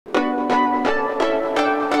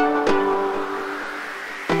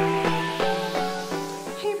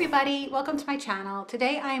everybody, welcome to my channel.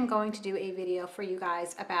 Today I am going to do a video for you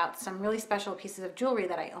guys about some really special pieces of jewelry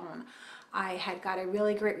that I own. I had got a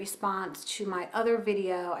really great response to my other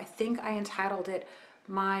video. I think I entitled it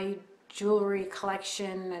My Jewelry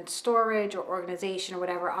Collection and Storage or Organization or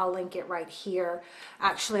whatever. I'll link it right here.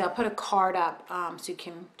 Actually, I'll put a card up so you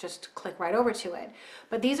can just click right over to it.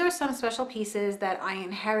 But these are some special pieces that I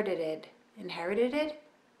inherited. Inherited?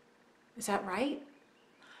 Is that right?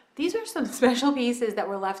 These are some special pieces that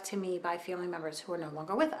were left to me by family members who are no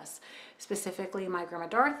longer with us, specifically my Grandma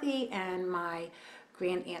Dorothy and my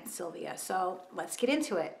Grand Aunt Sylvia. So let's get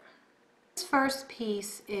into it. This first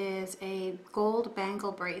piece is a gold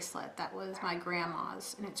bangle bracelet that was my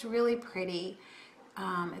grandma's, and it's really pretty.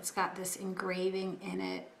 It's got this engraving in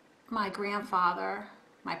it. My grandfather,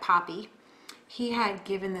 my poppy, he had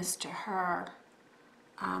given this to her.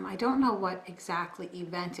 I don't know what exactly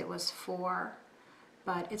event it was for,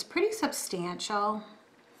 but it's pretty substantial,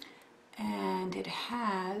 and it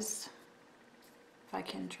has, if I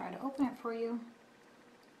can try to open it for you,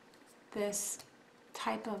 this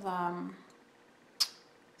type of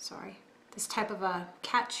this type of a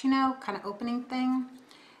catch, you know, kind of opening thing.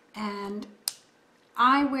 And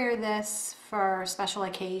I wear this for special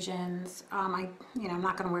occasions. I'm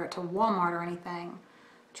not going to wear it to Walmart or anything. I'm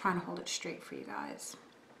trying to hold it straight for you guys.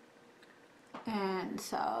 And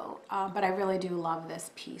so, but I really do love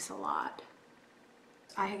this piece a lot.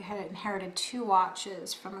 I had inherited two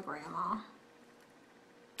watches from a grandma.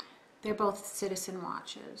 They're both Citizen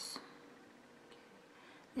watches.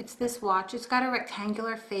 It's this watch. It's got a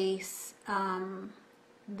rectangular face.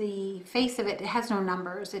 The face of it has no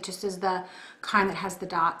numbers. It just is the kind that has the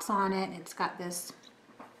dots on it. It's got this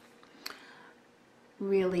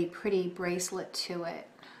really pretty bracelet to it.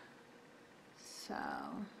 So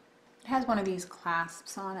it has one of these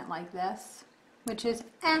clasps on it like this, which is,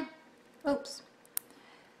 oops.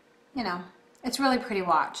 You know, it's a really pretty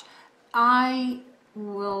watch. I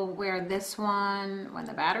will wear this one when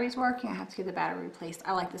the battery's working. I have to get the battery replaced.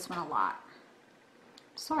 I like this one a lot.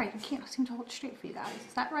 Sorry, I can't seem to hold it straight for you guys.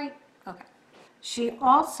 Is that right? Okay. She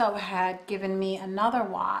also had given me another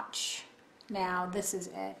watch. Now this is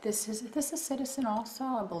it. This is Citizen also?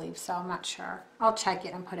 I believe so. I'm not sure. I'll check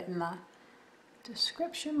it and put it in the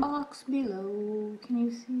description box below. Can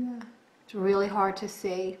you see that? It's really hard to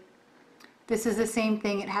see. This is the same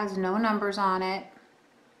thing. It has no numbers on it,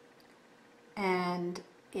 and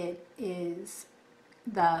it is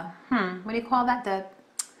the what do you call that,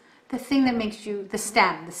 the thing that makes you, the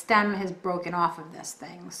stem has broken off of this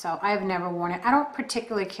thing. So I've never worn it. I don't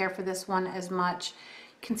particularly care for this one as much.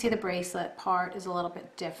 You can see the bracelet part is a little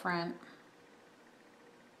bit different,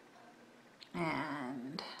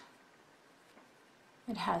 and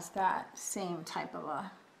it has that same type of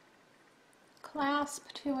a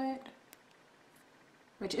clasp to it,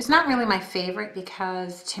 which is not really my favorite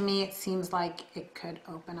because to me it seems like it could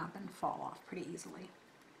open up and fall off pretty easily.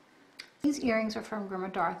 These earrings are from Grandma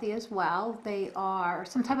Dorothy as well. They are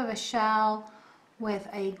some type of a shell with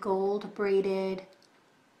a gold braided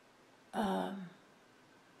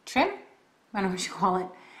trim, I don't know what you call it,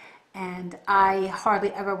 and I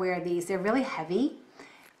hardly ever wear these. They're really heavy.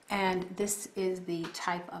 And this is the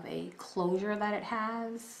type of a closure that it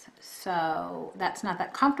has. So that's not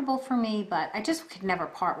that comfortable for me, but I just could never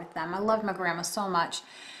part with them. I love my grandma so much.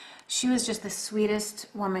 She was just the sweetest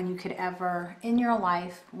woman you could ever in your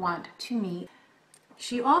life want to meet.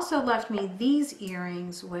 She also left me these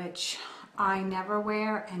earrings, which I never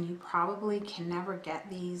wear, and you probably can never get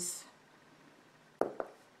these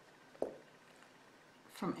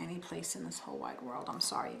from any place in this whole wide world. I'm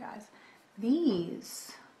sorry, you guys.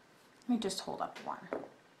 These, let me just hold up one.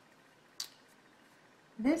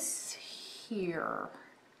 This here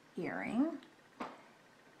earring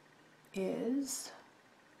is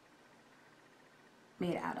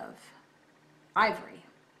made out of ivory.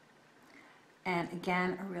 And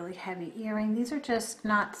again, a really heavy earring. These are just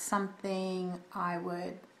not something I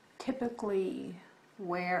would typically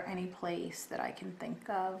wear any place that I can think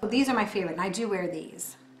of. These are my favorite, and I do wear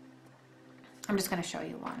these. I'm just going to show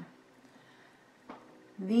you one.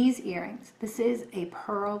 These earrings, this is a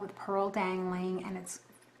pearl with pearl dangling, and it's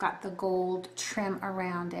got the gold trim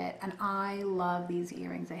around it, and I love these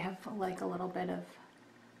earrings. They have like a little bit of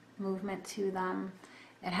movement to them.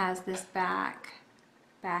 It has this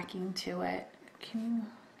backing to it. Can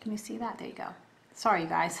you see that? There you go. Sorry, you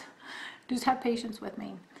guys. Just have patience with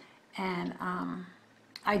me. And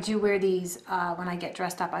I do wear these when I get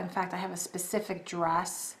dressed up. In fact, I have a specific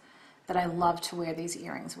dress that I love to wear these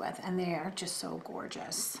earrings with, and they are just so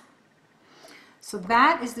gorgeous. So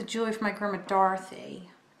that is the jewelry from my Grandma Dorothy.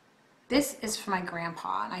 This is for my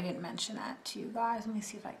grandpa, and I didn't mention that to you guys. Let me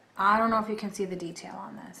see if I don't know if you can see the detail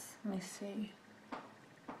on this. Let me see.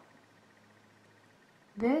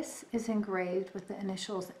 This is engraved with the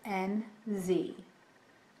initials NZ.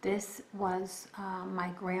 This was my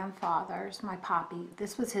grandfather's, my poppy.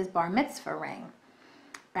 This was his bar mitzvah ring.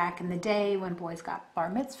 Back in the day when boys got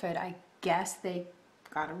bar mitzvahed, I guess they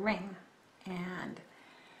got a ring. And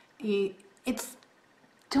it's,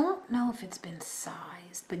 don't know if it's been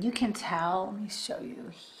sized, but you can tell. Let me show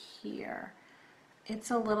you here. It's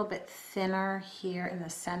a little bit thinner here in the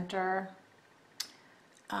center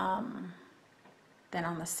than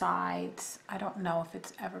on the sides. I don't know if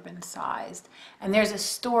it's ever been sized. And there's a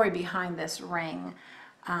story behind this ring.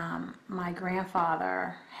 My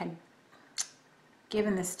grandfather had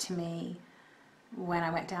given this to me when I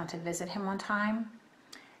went down to visit him one time,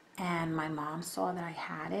 and my mom saw that I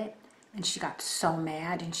had it, and she got so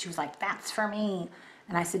mad, and she was like, "That's for me."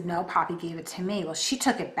 And I said, "No, Poppy gave it to me." Well, she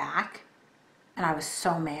took it back, and I was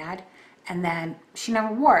so mad, and then she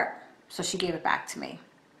never wore it, so she gave it back to me.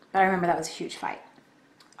 But I remember that was a huge fight.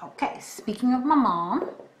 Okay, speaking of my mom,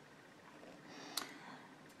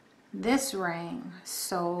 this ring,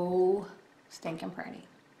 so stinking pretty.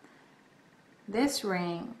 This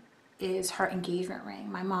ring is her engagement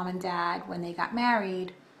ring. My mom and dad, when they got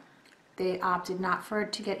married, they opted not for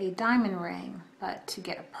to get a diamond ring, but to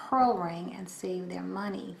get a pearl ring and save their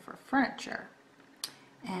money for furniture.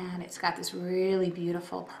 And it's got this really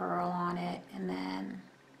beautiful pearl on it, and then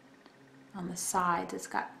on the sides it's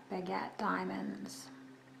got baguette diamonds.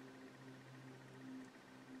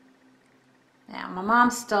 Now, my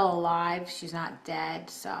mom's still alive. She's not dead,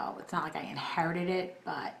 so it's not like I inherited it,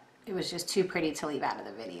 but it was just too pretty to leave out of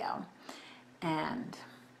the video. And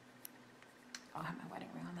I'll have my wedding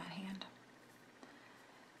ring on that hand.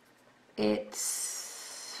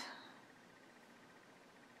 It's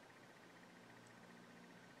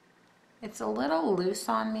a little loose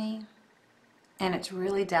on me, and it's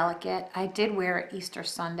really delicate. I did wear it Easter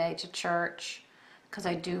Sunday to church because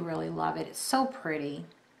I do really love it. It's so pretty.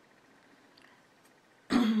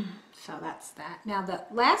 So that's that. Now the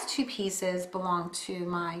last two pieces belong to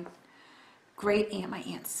my great aunt, my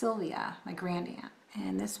Aunt Sylvia, my grand aunt.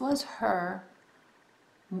 And this was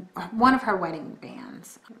one of her wedding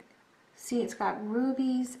bands. See, it's got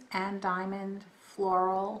rubies and diamond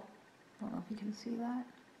floral. I don't know if you can see that.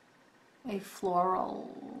 A floral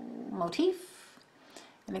motif.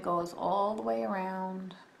 And it goes all the way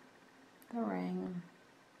around the ring,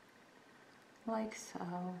 like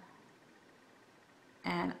so.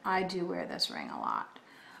 And I do wear this ring a lot.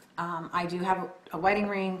 I do have a wedding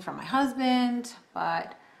ring from my husband,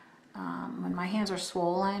 but when my hands are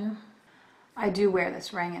swollen, I do wear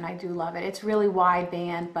this ring and I do love it. It's really wide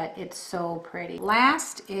band, but it's so pretty.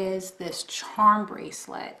 Last is this charm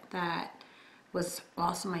bracelet that was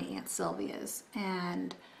also my Aunt Sylvia's.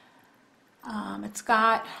 And it's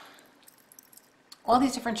got all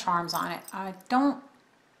these different charms on it. I don't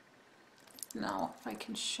know if I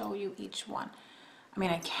can show you each one. I mean,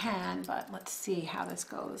 I can, but let's see how this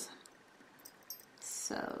goes.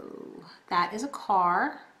 So that is a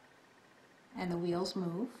car, and the wheels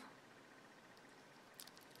move.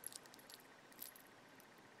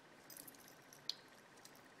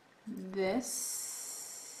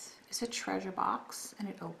 This is a treasure box, and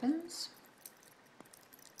it opens.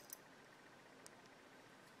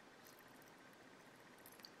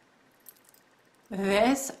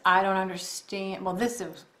 This, I don't understand. Well, this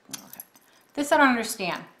is, okay. This I don't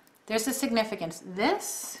understand. There's a significance.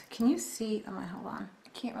 This, can you see? Oh, hold on. I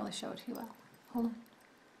can't really show it too well. Hold on.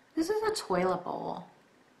 This is a toilet bowl.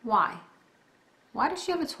 Why? Why does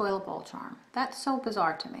she have a toilet bowl charm? That's so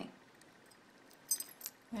bizarre to me.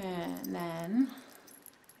 And then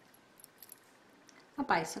a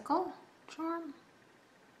bicycle charm.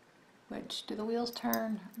 Which, do the wheels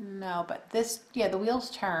turn? No, but this, yeah, the wheels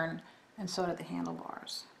turn, and so do the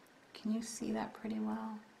handlebars. Can you see that pretty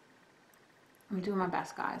well? I'm doing my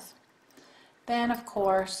best, guys. Then, of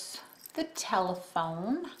course, the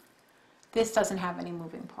telephone. This doesn't have any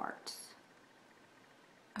moving parts.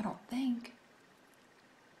 I don't think.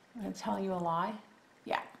 I'm going to tell you a lie.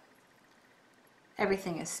 Yeah.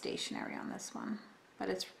 Everything is stationary on this one, but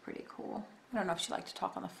it's pretty cool. I don't know if she liked to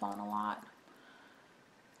talk on the phone a lot.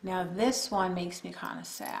 Now, this one makes me kind of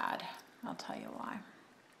sad. I'll tell you why.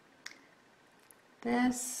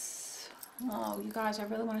 This, oh, you guys, I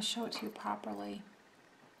really want to show it to you properly.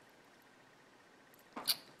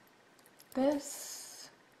 This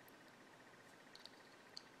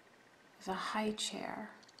is a high chair.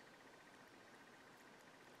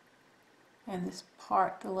 And this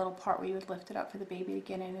part, the little part where you would lift it up for the baby to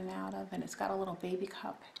get in and out of, and it's got a little baby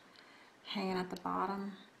cup hanging at the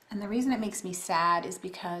bottom. And the reason it makes me sad is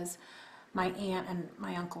because my aunt and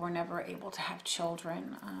my uncle were never able to have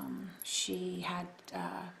children.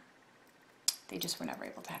 They just were never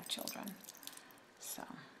able to have children. So,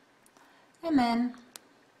 and then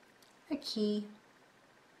a key,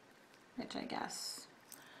 which I guess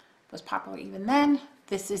was popular even then.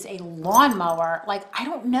 This is a lawnmower. Like, I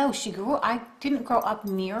don't know, I didn't grow up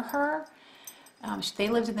near her. They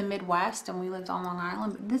lived in the Midwest and we lived on Long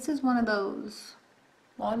Island. But this is one of those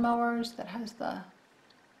lawnmowers that has the,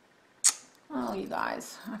 oh, you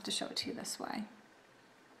guys, I have to show it to you this way.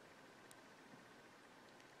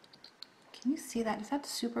 Can you see that? Is that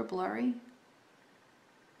super blurry?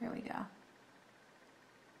 There we go.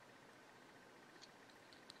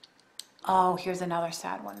 Oh, here's another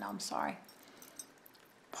sad one. No, I'm sorry.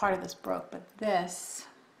 Part of this broke, but this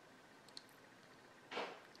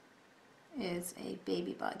is a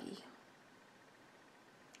baby buggy.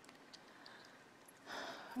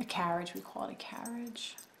 A carriage, we call it a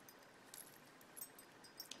carriage.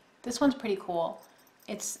 This one's pretty cool.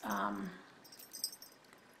 It's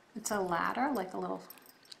a ladder, like a little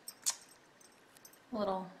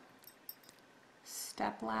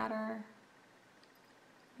step ladder.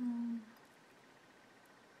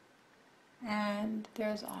 And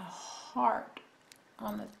there's a heart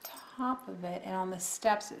on the top of it, and on the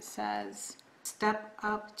steps it says, "Step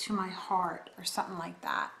up to my heart," or something like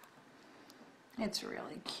that. It's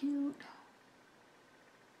really cute.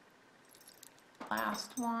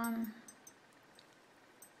 Last one.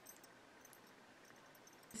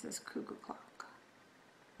 This is cuckoo clock.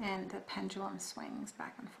 And the pendulum swings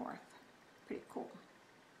back and forth. Pretty cool.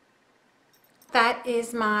 That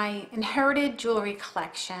is my inherited jewelry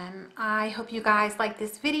collection. I hope you guys liked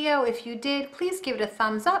this video. If you did, please give it a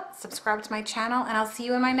thumbs up, subscribe to my channel, and I'll see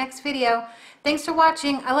you in my next video. Thanks for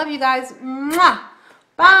watching. I love you guys. Mwah!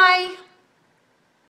 Bye!